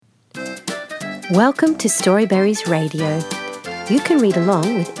Welcome to Storyberries Radio. You can read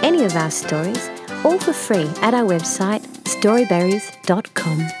along with any of our stories, all for free at our website,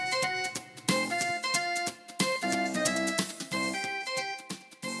 storyberries.com.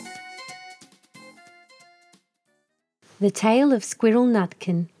 The Tale of Squirrel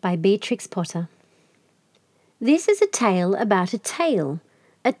Nutkin by Beatrix Potter. This is a tale about a tail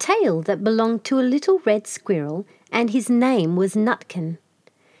that belonged to a little red squirrel, and his name was Nutkin.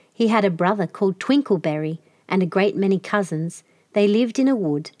 He had a brother called Twinkleberry and a great many cousins. They lived in a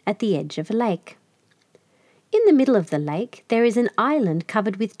wood at the edge of a lake. In the middle of the lake there is an island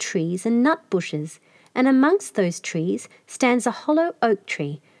covered with trees and nut bushes, and amongst those trees stands a hollow oak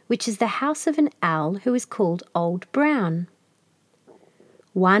tree, which is the house of an owl who is called Old Brown.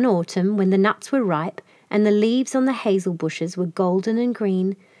 One autumn, when the nuts were ripe and the leaves on the hazel bushes were golden and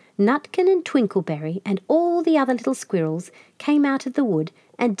green, Nutkin and Twinkleberry and all the other little squirrels came out of the wood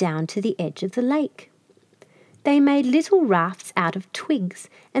and down to the edge of the lake. They made little rafts out of twigs,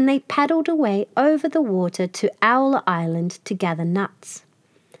 and they paddled away over the water to Owl Island to gather nuts.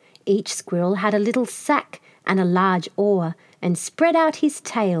 Each squirrel had a little sack and a large oar, and spread out his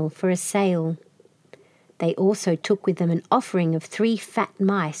tail for a sail. They also took with them an offering of 3 fat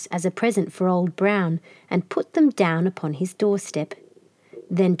mice as a present for Old Brown, and put them down upon his doorstep.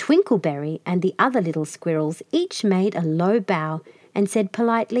 Then Twinkleberry and the other little squirrels each made a low bow and said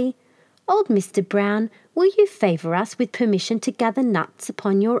politely, "Old Mr. Brown, will you favour us with permission to gather nuts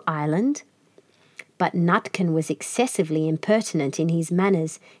upon your island?" But Nutkin was excessively impertinent in his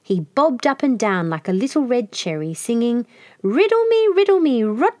manners. He bobbed up and down like a little red cherry, singing, riddle me,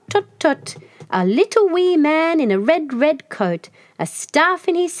 rot-tot-tot, a little wee man in a red, red coat, a staff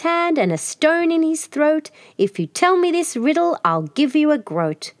in his hand and a stone in his throat. If you tell me this riddle, I'll give you a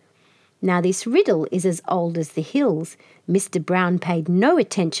groat." Now this riddle is as old as the hills. Mr. Brown paid no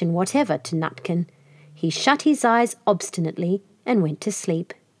attention whatever to Nutkin. He shut his eyes obstinately and went to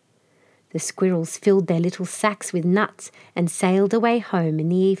sleep. The squirrels filled their little sacks with nuts and sailed away home in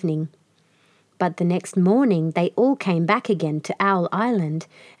the evening. But the next morning they all came back again to Owl Island,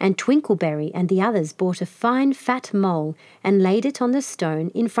 and Twinkleberry and the others bought a fine fat mole and laid it on the stone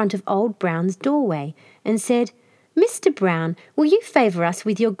in front of Old Brown's doorway and said, "Mr. Brown, will you favour us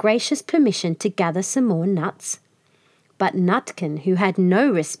with your gracious permission to gather some more nuts?" But Nutkin, who had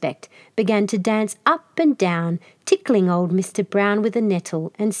no respect, began to dance up and down, tickling old Mr. Brown with a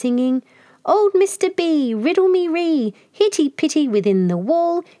nettle and singing, "Old Mr. B, riddle me ree, hitty-pitty within the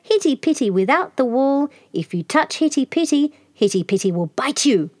wall, hitty-pitty without the wall. If you touch hitty-pitty, hitty-pitty will bite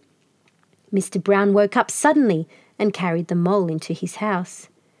you." Mr. Brown woke up suddenly and carried the mole into his house.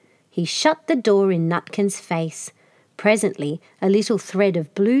 He shut the door in Nutkin's face. Presently a little thread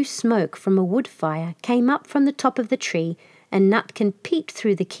of blue smoke from a wood fire came up from the top of the tree, and Nutkin peeped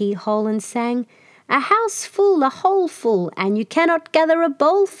through the keyhole and sang, "A house full, a hole full, and you cannot gather a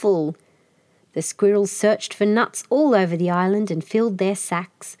bowl full." The squirrels searched for nuts all over the island and filled their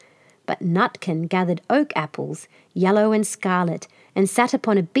sacks. But Nutkin gathered oak apples, yellow and scarlet, and sat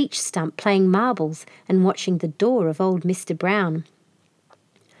upon a beech stump playing marbles and watching the door of old Mr. Brown.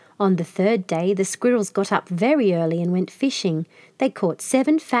 On the 3rd day the squirrels got up very early and went fishing. They caught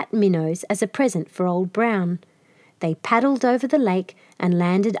 7 fat minnows as a present for Old Brown. They paddled over the lake and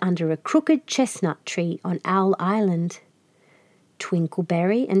landed under a crooked chestnut tree on Owl Island.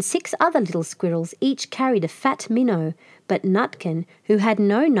 Twinkleberry and 6 other little squirrels each carried a fat minnow, but Nutkin, who had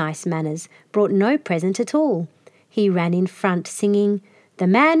no nice manners, brought no present at all. He ran in front, singing, "The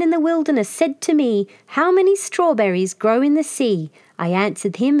man in the wilderness said to me, 'How many strawberries grow in the sea?' I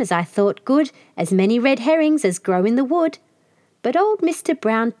answered him as I thought good, 'As many red herrings as grow in the wood.'" But old Mr.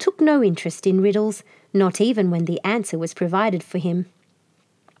 Brown took no interest in riddles, not even when the answer was provided for him.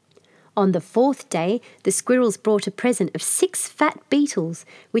 On the 4th day the squirrels brought a present of 6 fat beetles,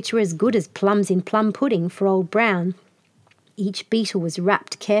 which were as good as plums in plum pudding for Old Brown. Each beetle was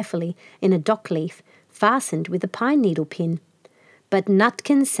wrapped carefully in a dock leaf, fastened with a pine needle pin. But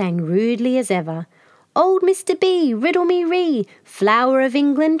Nutkin sang rudely as ever, "Old Mr. B, riddle me ree, flower of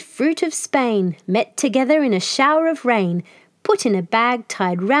England, fruit of Spain, met together in a shower of rain, put in a bag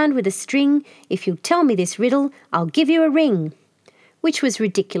tied round with a string. If you'll tell me this riddle, I'll give you a ring." Which was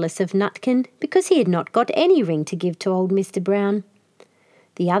ridiculous of Nutkin, because he had not got any ring to give to old Mr. Brown.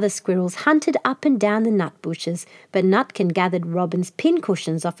 The other squirrels hunted up and down the nut bushes, but Nutkin gathered robin's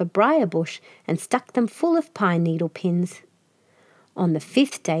pincushions off a briar bush and stuck them full of pine needle pins. On the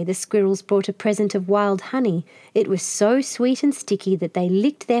 5th day the squirrels brought a present of wild honey. It was so sweet and sticky that they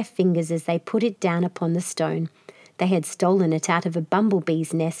licked their fingers as they put it down upon the stone. They had stolen it out of a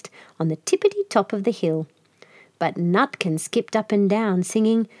bumblebee's nest on the tippity-top of the hill. But Nutkin skipped up and down,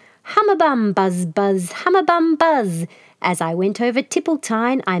 singing, Hum-a-bum, buzz, buzz, hum-a-bum, buzz. As I went over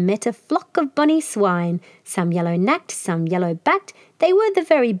Tipple-tine, I met a flock of bonny swine, some yellow-nacked, some yellow-backed. They were the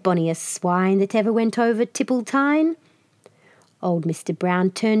very bonniest swine that ever went over Tipple-tine. Old Mr.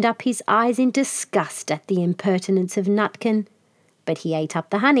 Brown turned up his eyes in disgust at the impertinence of Nutkin, but he ate up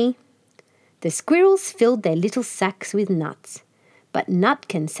the honey. The squirrels filled their little sacks with nuts, but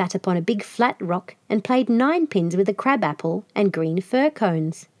Nutkin sat upon a big flat rock and played ninepins with a crab-apple and green fir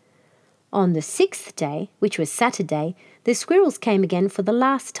cones. On the 6th day, which was Saturday, the squirrels came again for the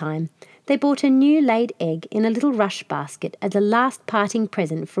last time. They bought a new laid egg in a little rush basket as a last parting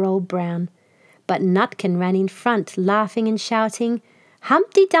present for Old Brown. But Nutkin ran in front, laughing and shouting,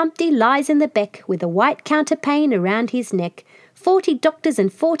 "Humpty Dumpty lies in the beck, with a white counterpane around his neck. 40 doctors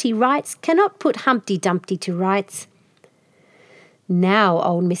and 40 wrights cannot put Humpty Dumpty to rights." Now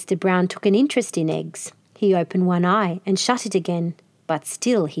old Mr. Brown took an interest in eggs. He opened one eye and shut it again, but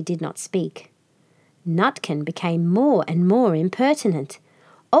still he did not speak. Nutkin became more and more impertinent.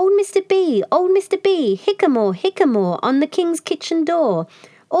 "Old Mr. B, old Mr. B, hickamore, hickamore, on the king's kitchen door.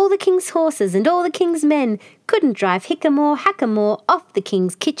 All the king's horses and all the king's men couldn't drive hickamore, hackamore off the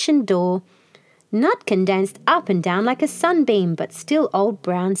king's kitchen door." Nutkin danced up and down like a sunbeam, but still Old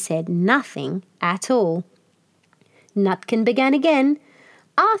Brown said nothing at all. Nutkin began again.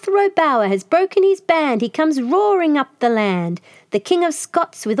 "Arthur O'Bower has broken his band, he comes roaring up the land. The King of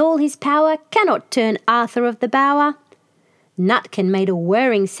Scots with all his power cannot turn Arthur of the Bower." Nutkin made a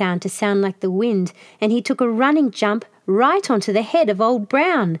whirring sound to sound like the wind, and he took a running jump right onto the head of Old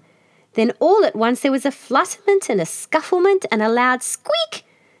Brown. Then all at once there was a flutterment and a scufflement and a loud squeak.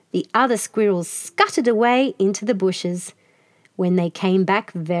 The other squirrels scuttered away into the bushes. When they came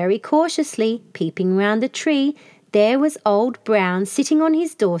back very cautiously, peeping round the tree, there was Old Brown sitting on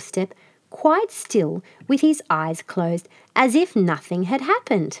his doorstep, quite still, with his eyes closed, as if nothing had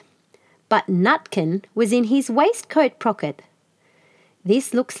happened. But Nutkin was in his waistcoat pocket.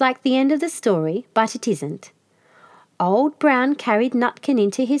 This looks like the end of the story, but it isn't. Old Brown carried Nutkin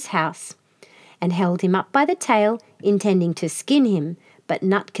into his house and held him up by the tail, intending to skin him, but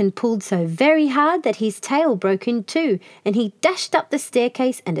Nutkin pulled so very hard that his tail broke in two, and he dashed up the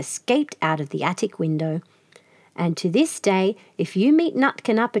staircase and escaped out of the attic window. And to this day, if you meet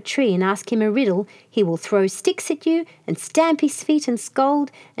Nutkin up a tree and ask him a riddle, he will throw sticks at you and stamp his feet and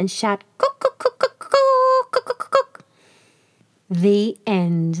scold and shout, "Cook, cook, cook, cook, cook, cook, cook, cook." The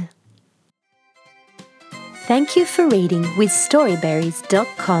end. Thank you for reading with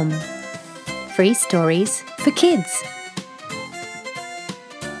Storyberries.com. Free stories for kids.